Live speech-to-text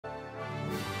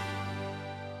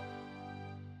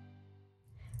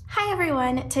Hi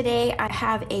everyone, today I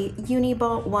have a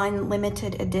Uniball 1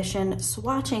 limited edition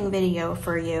swatching video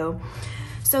for you.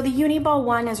 So the Uniball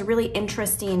 1 is really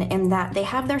interesting in that they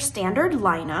have their standard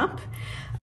lineup,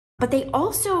 but they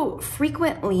also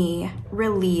frequently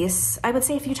release, I would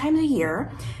say a few times a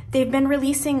year, they've been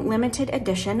releasing limited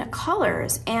edition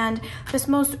colors. And this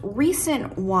most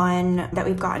recent one that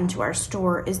we've gotten to our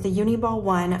store is the Uniball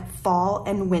 1 Fall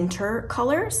and Winter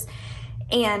colors.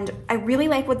 And I really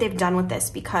like what they've done with this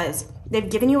because they've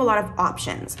given you a lot of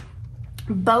options.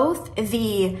 Both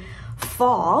the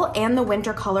fall and the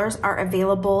winter colors are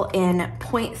available in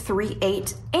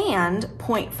 0.38 and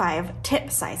 0.5 tip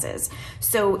sizes.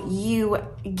 So you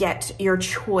get your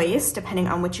choice depending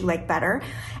on which you like better.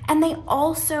 And they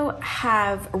also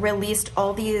have released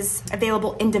all these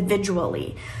available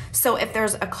individually. So if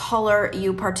there's a color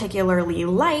you particularly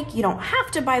like, you don't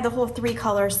have to buy the whole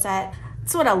 3-color set.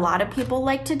 It's what a lot of people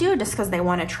like to do just because they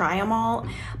want to try them all.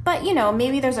 But you know,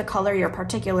 maybe there's a color you're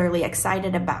particularly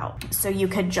excited about. So you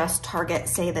could just target,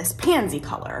 say, this pansy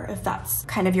color if that's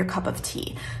kind of your cup of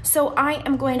tea. So I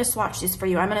am going to swatch these for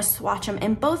you. I'm going to swatch them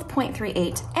in both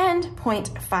 0.38 and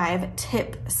 0.5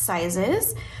 tip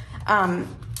sizes.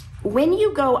 When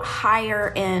you go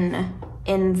higher in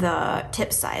the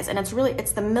tip size, and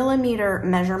it's the millimeter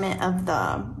measurement of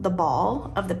the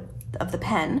ball of the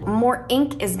pen, more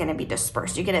ink is going to be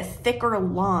dispersed. You get a thicker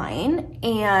line,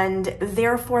 and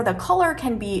therefore the color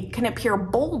can appear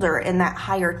bolder in that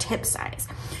higher tip size.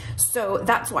 So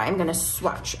that's why I'm going to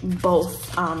swatch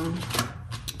both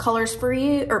colors for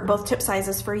you, or both tip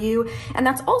sizes for you. And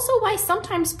that's also why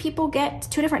sometimes people get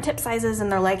 2 different tip sizes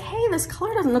and they're like, hey, this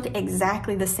color doesn't look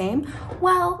exactly the same.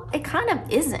 Well, it kind of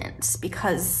isn't,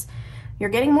 because you're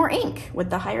getting more ink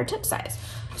with the higher tip size.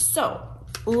 So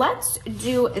let's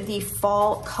do the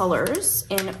fall colors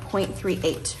in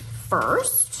 0.38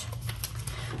 first.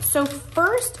 So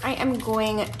first I am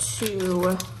going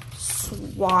to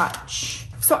swatch.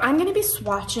 So I'm going to be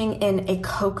swatching in a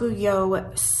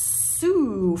Kokuyo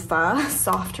Sufa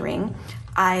soft ring.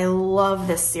 I love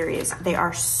this series. They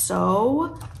are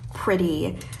so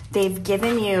pretty. They've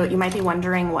given you might be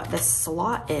wondering what this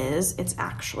slot is. It's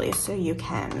actually so you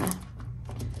can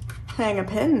hang a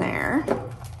pin there.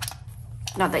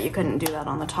 Not that you couldn't do that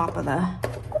on the top of the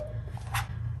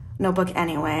notebook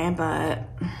anyway, but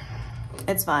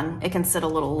it's fun. It can sit a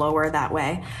little lower that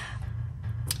way.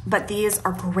 But these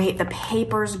are great. The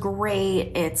paper's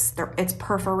great. It's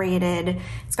perforated.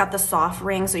 It's got the soft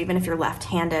ring, so even if you're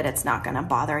left-handed, it's not gonna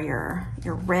bother your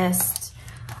wrist.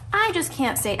 I just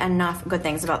can't say enough good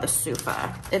things about the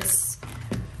Sufa. It's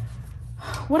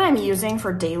what I'm using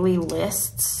for daily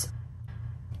lists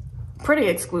pretty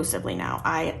exclusively now.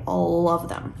 I love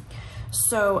them.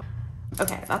 So,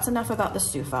 okay, that's enough about the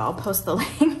Sufa. I'll post the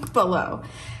link below.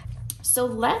 So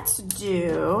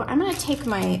I'm gonna take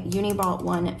my Uniball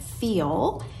 1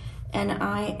 Feel, and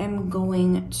I am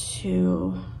going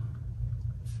to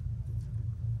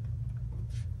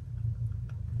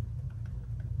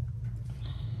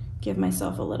give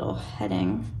myself a little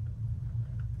heading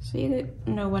so you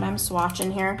know what I'm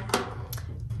swatching here.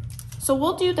 So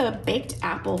we'll do the baked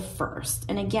apple first.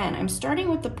 And again, I'm starting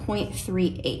with the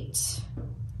 0.38.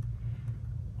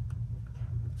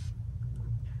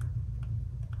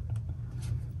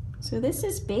 So this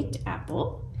is baked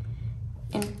apple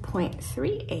in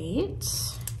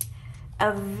 0.38.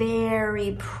 A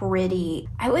very pretty,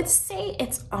 I would say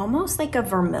it's almost like a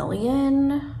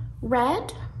vermilion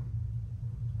red.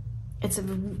 It's a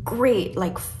great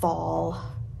like fall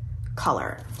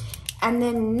color. And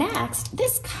then next,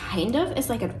 this kind of is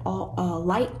like a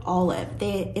light olive.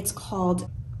 It's called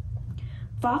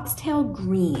Foxtail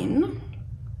Green.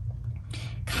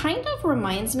 Kind of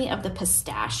reminds me of the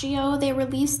pistachio they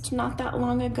released not that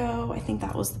long ago. I think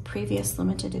that was the previous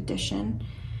limited edition.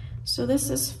 So this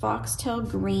is Foxtail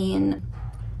Green.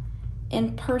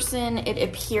 In person, it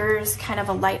appears kind of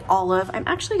a light olive. I'm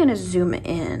actually gonna zoom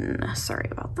in. Sorry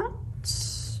about that.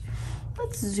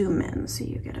 Let's zoom in so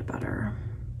you get a better.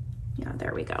 Yeah,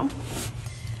 there we go.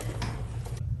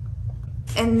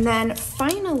 And then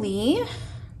finally,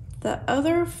 the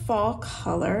other fall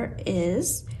color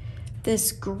is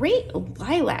this great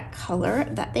lilac color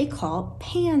that they call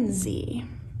Pansy.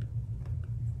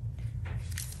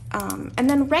 And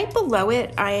then right below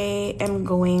it, I am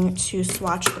going to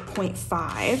swatch the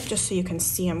 0.5 just so you can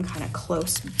see them kind of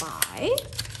close by.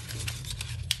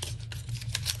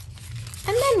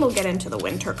 And then we'll get into the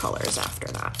winter colors after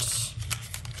that.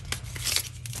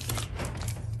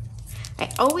 I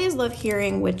always love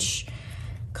hearing which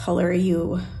color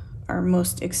you are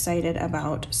most excited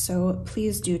about, so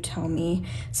please do tell me.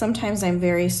 Sometimes I'm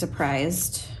very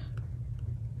surprised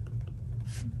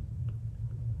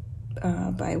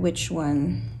by which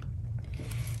one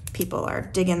people are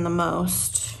digging the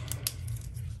most.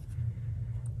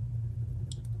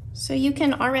 So you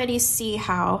can already see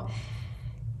how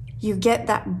you get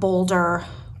that bolder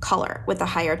color with a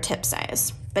higher tip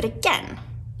size. But again,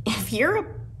 if you're a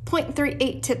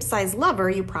 0.38 tip size lover,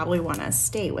 you probably want to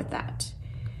stay with that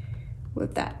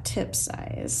tip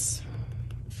size.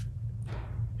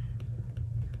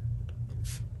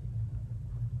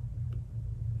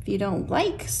 If you don't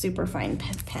like super fine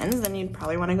pens, then you'd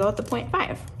probably want to go with the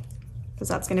 0.5, because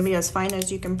that's going to be as fine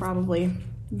as you can probably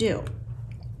do.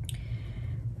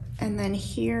 And then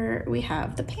here we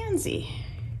have the pansy.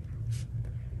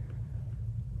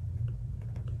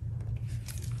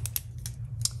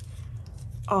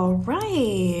 All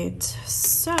right,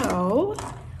 so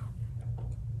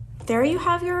there you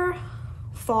have your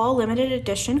fall limited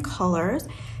edition colors.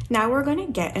 Now we're going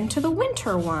to get into the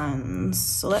winter ones.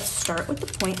 So let's start with the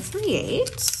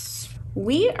 0.38.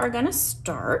 We are going to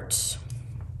start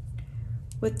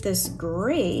with this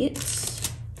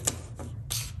great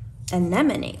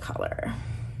anemone color.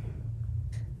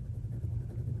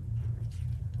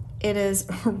 It is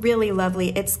really lovely.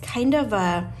 It's kind of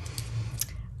a,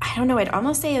 I don't know, I'd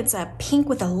almost say it's a pink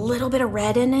with a little bit of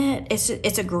red in it.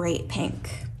 It's a great pink.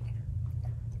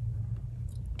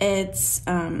 It's,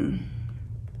 I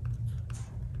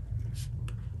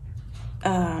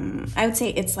would say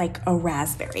it's like a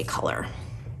raspberry color.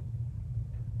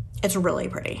 It's really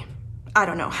pretty. I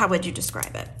don't know, how would you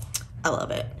describe it? I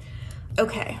love it.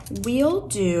 Okay, we'll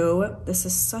do, this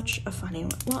is such a funny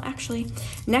one. Well, actually,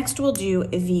 next we'll do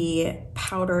the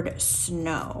powdered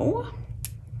snow.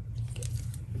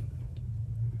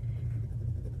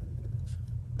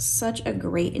 Such a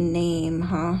great name,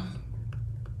 huh?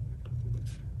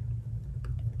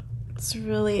 It's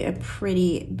really a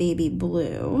pretty baby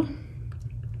blue,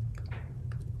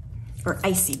 or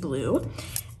icy blue.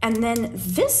 And then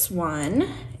this one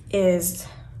is,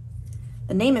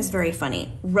 the name is very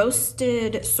funny.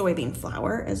 Roasted soybean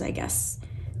flour is, I guess,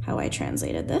 how I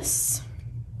translated this,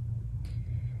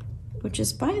 which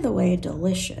is, by the way,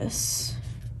 delicious.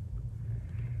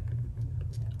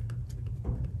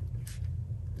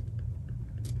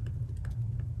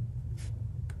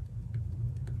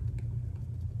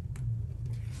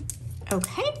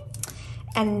 Okay,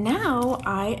 and now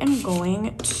I am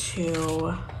going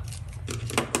to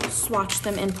swatch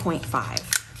them in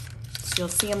 0.5. So you'll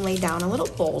see them laid down a little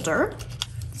bolder.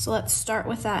 So let's start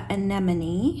with that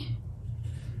anemone.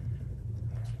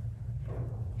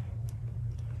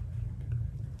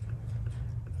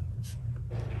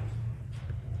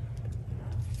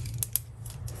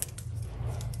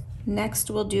 Next,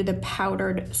 we'll do the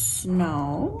powdered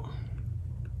snow.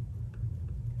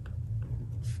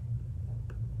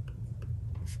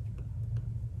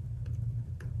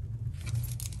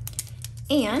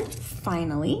 And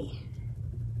finally,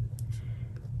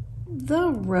 the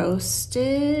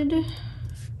roasted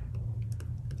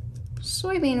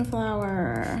soybean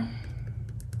flour.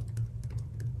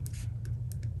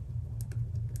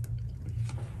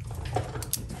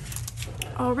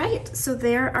 All right, so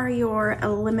there are your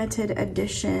limited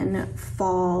edition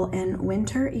fall and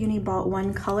winter Uniball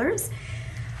 1 colors.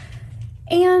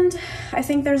 And I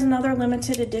think there's another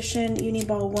limited edition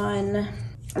Uniball 1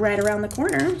 right around the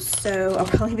corner, so I'll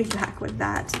probably be back with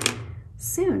that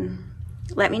soon.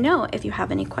 Let me know if you have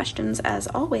any questions as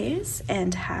always,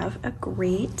 and have a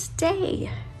great day.